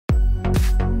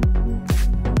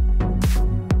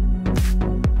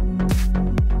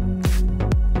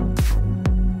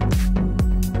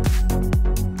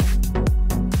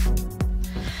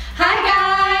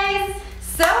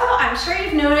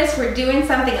we're doing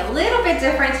something a little bit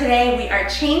different today. We are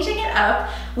changing it up.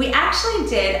 We actually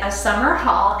did a summer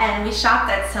haul and we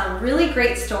shopped at some really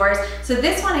great stores. So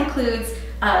this one includes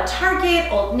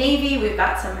Target, Old Navy, we've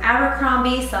got some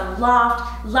Abercrombie, some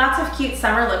Loft, lots of cute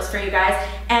summer looks for you guys.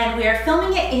 And we are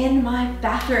filming it in my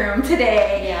bathroom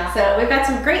today. Yeah. So we've got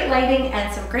some great lighting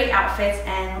and some great outfits,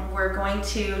 and we're going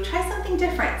to try something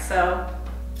different. So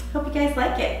hope you guys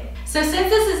like it. So since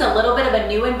this is a little bit of a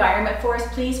new environment for us,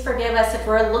 please forgive us if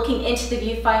we're looking into the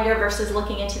viewfinder versus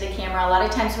looking into the camera. A lot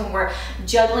of times when we're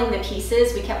juggling the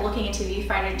pieces, we kept looking into the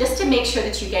viewfinder just to make sure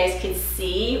that you guys could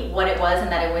see what it was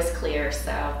and that it was clear.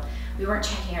 So we weren't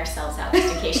checking ourselves out,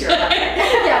 just in case you were wondering.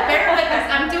 Yeah, bear with us.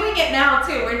 I'm doing it now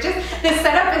too. We're just, the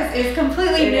setup is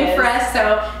completely new for us.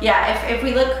 So yeah, if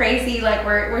we look crazy, like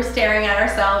we're staring at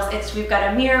ourselves, we've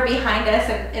got a mirror behind us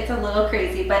and it's a little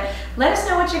crazy, but let us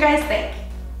know what you guys think.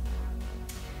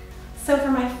 So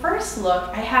for my first look,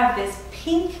 I have this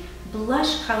pink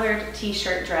blush colored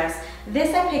t-shirt dress.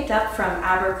 This I picked up from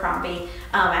Abercrombie.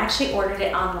 I actually ordered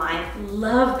it online.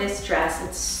 Love this dress,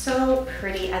 it's so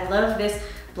pretty. I love this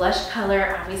blush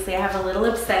color. Obviously I have a little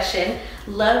obsession.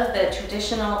 Love the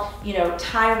traditional, you know,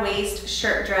 tie waist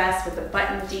shirt dress with the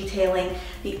button detailing.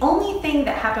 The only thing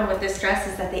that happened with this dress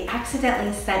is that they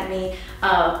accidentally sent me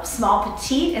a small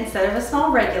petite instead of a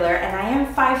small regular, and I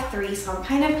am 5'3", so I'm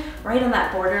kind of right on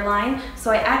that borderline.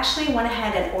 So I actually went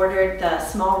ahead and ordered the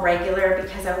small regular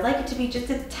because I would like it to be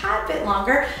just a tad bit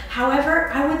longer.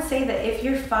 However, I would say that if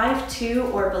you're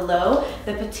 5'2" or below,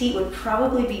 the petite would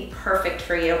probably be perfect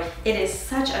for you. It is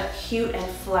such a cute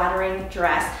and flattering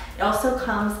dress. It also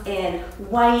comes in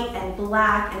white and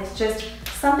black, and it's just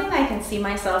something I can see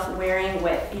myself wearing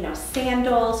with, you know,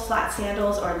 sandals, flat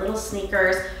sandals, or little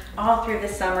sneakers all through the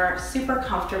summer. Super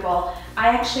comfortable. I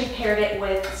actually paired it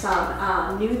with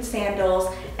some nude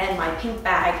sandals and my pink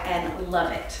bag and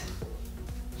love it.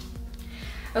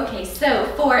 Okay, so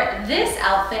for this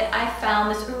outfit, I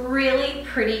found this really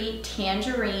pretty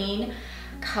tangerine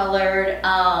colored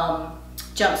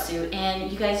jumpsuit, and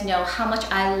you guys know how much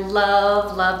I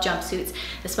love jumpsuits.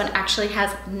 This one actually has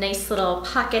nice little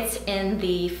pockets in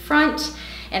the front,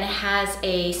 and it has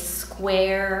a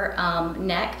square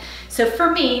neck. So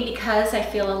for me, because I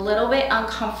feel a little bit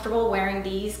uncomfortable wearing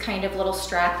these kind of little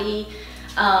strappy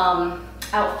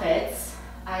outfits,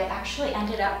 I actually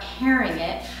ended up pairing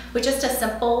it with just a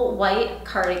simple white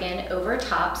cardigan over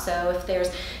top. So if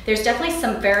there's definitely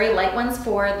some very light ones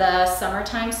for the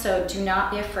summertime, so do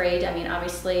not be afraid. I mean,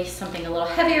 obviously something a little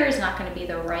heavier is not going to be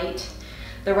the right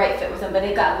fit with them, but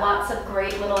they've got lots of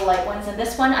great little light ones. And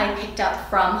this one I picked up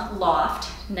from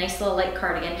Loft, nice little light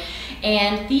cardigan.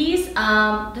 And these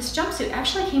this jumpsuit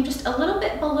actually came just a little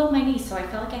bit below my knee, so I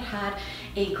felt like it had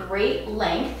a great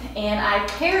length, and I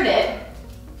paired it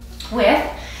with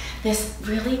this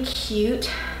really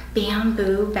cute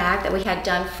bamboo bag that we had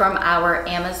done from our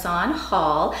Amazon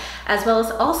haul, as well as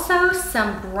also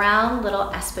some brown little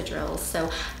espadrilles. So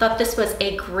thought this was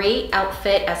a great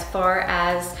outfit as far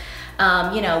as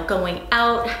you know, going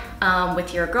out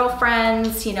with your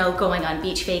girlfriends, you know, going on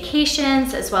beach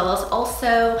vacations, as well as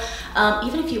also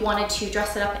even if you wanted to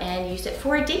dress it up and use it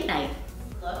for a date night.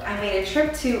 Look, I made a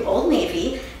trip to Old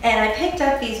Navy and I picked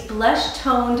up these blush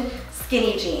toned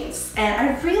skinny jeans, and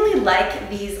I really like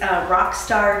these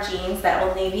Rockstar jeans that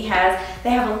Old Navy has. They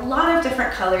have a lot of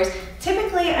different colors.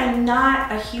 Typically, I'm not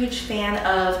a huge fan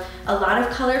of a lot of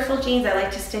colorful jeans. I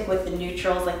like to stick with the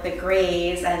neutrals, like the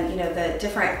grays and, you know, the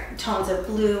different tones of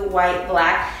blue, white,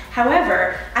 black.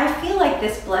 However, I feel like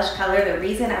this blush color, the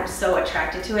reason I'm so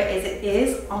attracted to it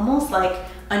is almost like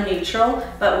a neutral,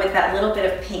 but with that little bit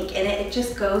of pink in it. It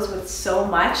just goes with so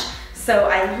much. So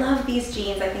I love these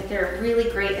jeans. I think they're really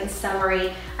great and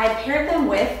summery. I paired them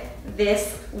with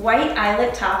this white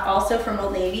eyelet top, also from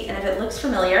Old Navy, and if it looks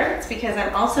familiar, it's because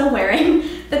I'm also wearing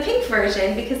the pink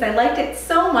version because I liked it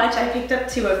so much I picked up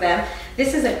two of them.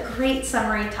 This is a great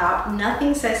summery top.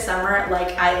 Nothing says summer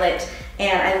like eyelet,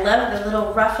 and I love the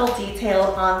little ruffle detail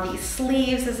on the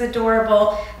sleeves is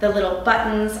adorable. The little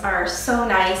buttons are so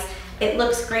nice. It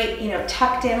looks great, you know,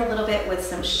 tucked in a little bit with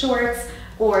some shorts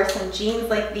or some jeans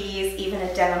like these. Even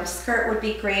a denim skirt would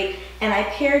be great. And I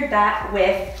paired that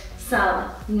with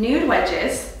some nude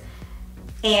wedges,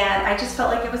 and I just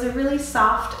felt like it was a really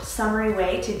soft, summery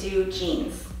way to do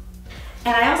jeans.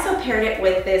 And I also paired it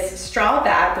with this straw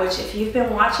bag, which if you've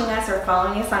been watching us or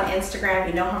following us on Instagram,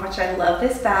 you know how much I love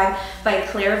this bag by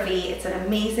Claire V. It's an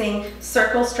amazing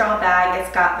circle straw bag.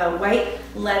 It's got the white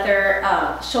leather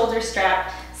shoulder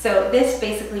strap. So this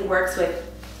basically works with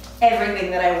everything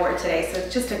that I wore today. So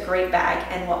it's just a great bag,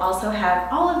 and we'll also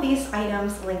have all of these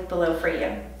items linked below for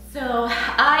you. So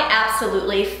I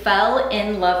absolutely fell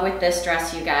in love with this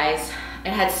dress, you guys.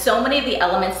 It had so many of the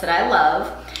elements that I love.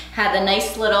 Had the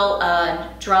nice little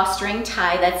drawstring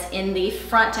tie that's in the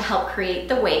front to help create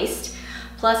the waist.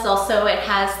 Plus also it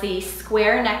has the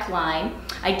square neckline.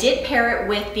 I did pair it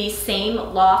with the same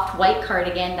loft white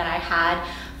cardigan that I had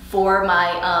for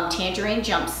my tangerine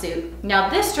jumpsuit. Now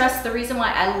this dress, the reason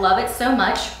why I love it so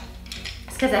much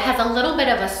is because it has a little bit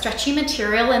of a stretchy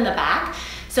material in the back.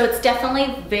 So it's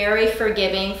definitely very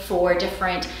forgiving for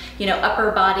different, you know,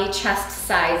 upper body, chest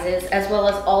sizes, as well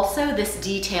as also this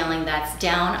detailing that's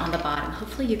down on the bottom.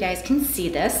 Hopefully you guys can see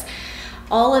this.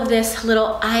 All of this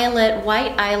little eyelet,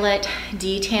 white eyelet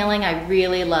detailing I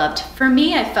really loved. For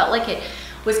me, I felt like it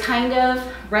was kind of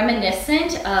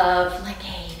reminiscent of like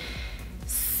a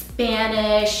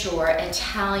Spanish or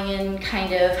Italian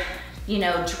kind of, you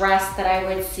know, dress that I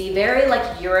would see, very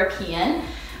like European.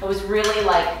 I was really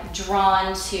like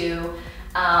drawn to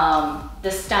the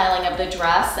styling of the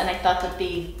dress, and I thought that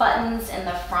the buttons in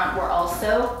the front were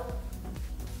also,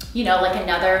 you know, like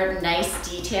another nice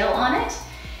detail on it.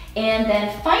 And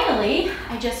then finally,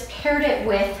 I just paired it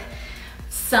with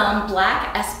some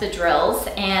black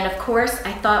espadrilles, and of course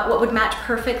I thought what would match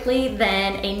perfectly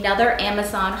then another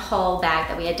Amazon haul bag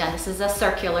that we had done. This is a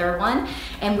circular one,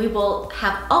 and we will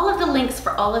have all of the links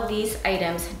for all of these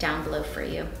items down below for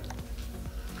you.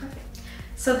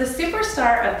 So the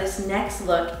superstar of this next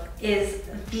look is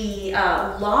the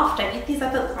Loft. I picked these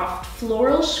up at Loft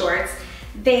floral shorts.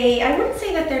 I wouldn't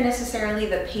say that they're necessarily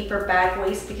the paper bag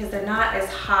waist because they're not as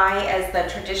high as the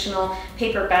traditional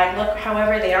paper bag look.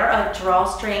 However, they are a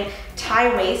drawstring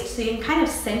tie waist, so you can kind of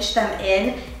cinch them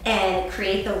in and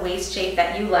create the waist shape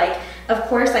that you like. Of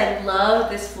course, I love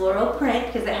this floral print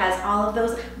because it has all of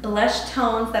those blush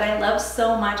tones that I love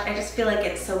so much. I just feel like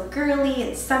it's so girly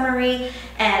and summery.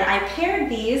 And I paired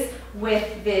these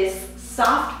with this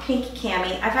soft pink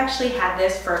cami. I've actually had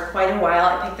this for quite a while.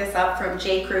 I picked this up from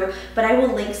J. Crew, but I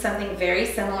will link something very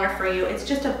similar for you. It's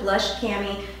just a blush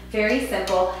cami, very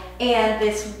simple. And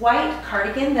this white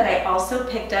cardigan that I also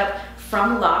picked up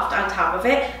from Loft on top of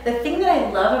it. The thing that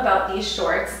I love about these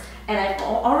shorts, and I've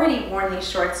already worn these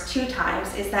shorts 2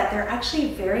 times, is that they're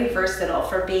actually very versatile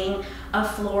for being a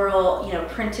floral, you know,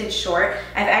 printed short.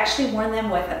 I've actually worn them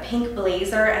with a pink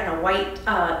blazer and a white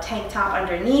tank top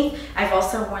underneath. I've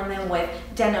also worn them with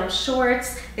denim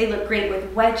shorts. They look great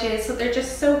with wedges, so they're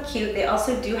just so cute. They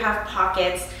also do have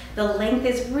pockets. The length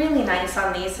is really nice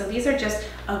on these, so these are just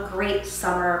a great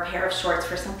summer pair of shorts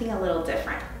for something a little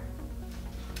different.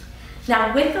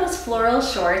 Now with those floral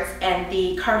shorts and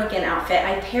the cardigan outfit,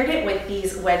 I paired it with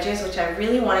these wedges, which I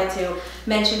really wanted to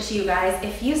mention to you guys.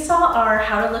 If you saw our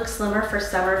How to Look Slimmer for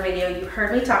Summer video, you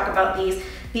heard me talk about these.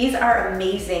 These are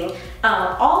amazing.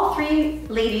 All 3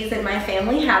 ladies in my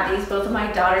family have these, both of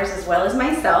my daughters as well as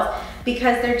myself,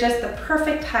 because they're just the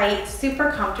perfect height,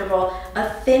 super comfortable, a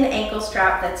thin ankle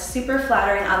strap that's super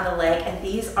flattering on the leg, and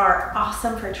these are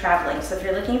awesome for traveling. So if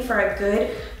you're looking for a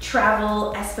good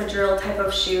travel espadrille type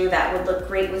of shoe that would look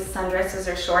great with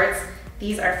sundresses or shorts,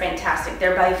 these are fantastic.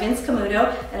 They're by Vince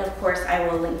Camuto, and of course I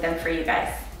will link them for you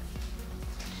guys.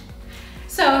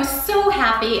 So I'm so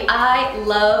happy. I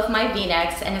love my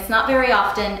V-necks, and it's not very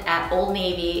often at Old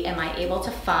Navy am I able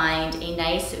to find a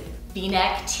nice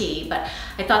V-neck tee, but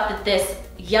I thought that this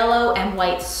yellow and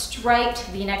white striped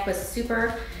V-neck was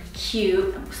super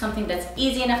cute, something that's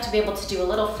easy enough to be able to do a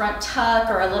little front tuck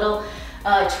or a little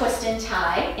twist and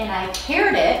tie. And I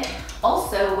paired it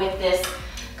also with this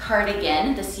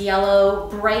cardigan, this yellow,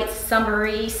 bright,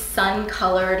 summery,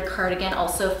 sun-colored cardigan,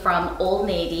 also from Old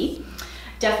Navy.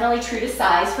 Definitely true to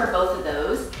size for both of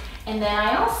those. And then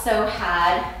I also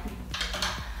had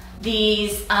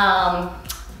these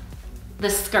the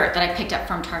skirt that I picked up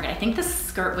from Target. I think this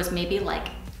skirt was maybe like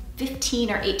 $15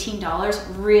 or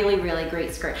 $18. Really, really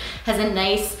great skirt. Has a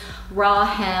nice raw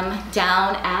hem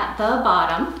down at the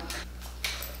bottom.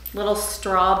 Little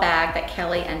straw bag that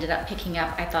Kelly ended up picking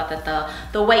up. I thought that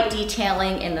the white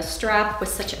detailing in the strap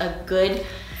was such a good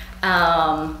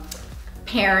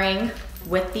pairing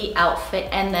with the outfit.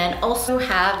 And then also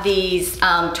have these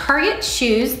Target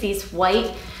shoes, these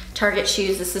white Target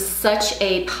shoes. This is such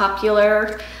a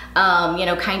popular you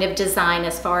know, kind of design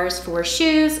as far as for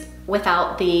shoes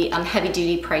without the heavy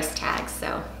duty price tag.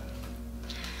 So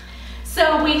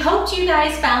we hoped you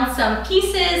guys found some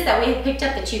pieces that we have picked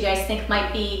up that you guys think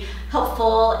might be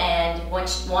helpful and want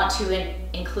to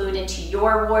include into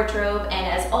your wardrobe. And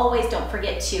as always, don't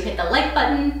forget to hit the like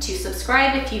button, to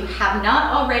subscribe if you have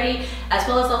not already, as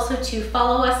well as also to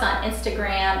follow us on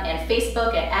Instagram and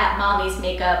Facebook at Mommies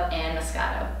Makeup and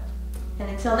Moscato. And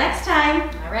until next time.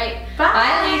 All right. Bye.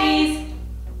 Bye, ladies.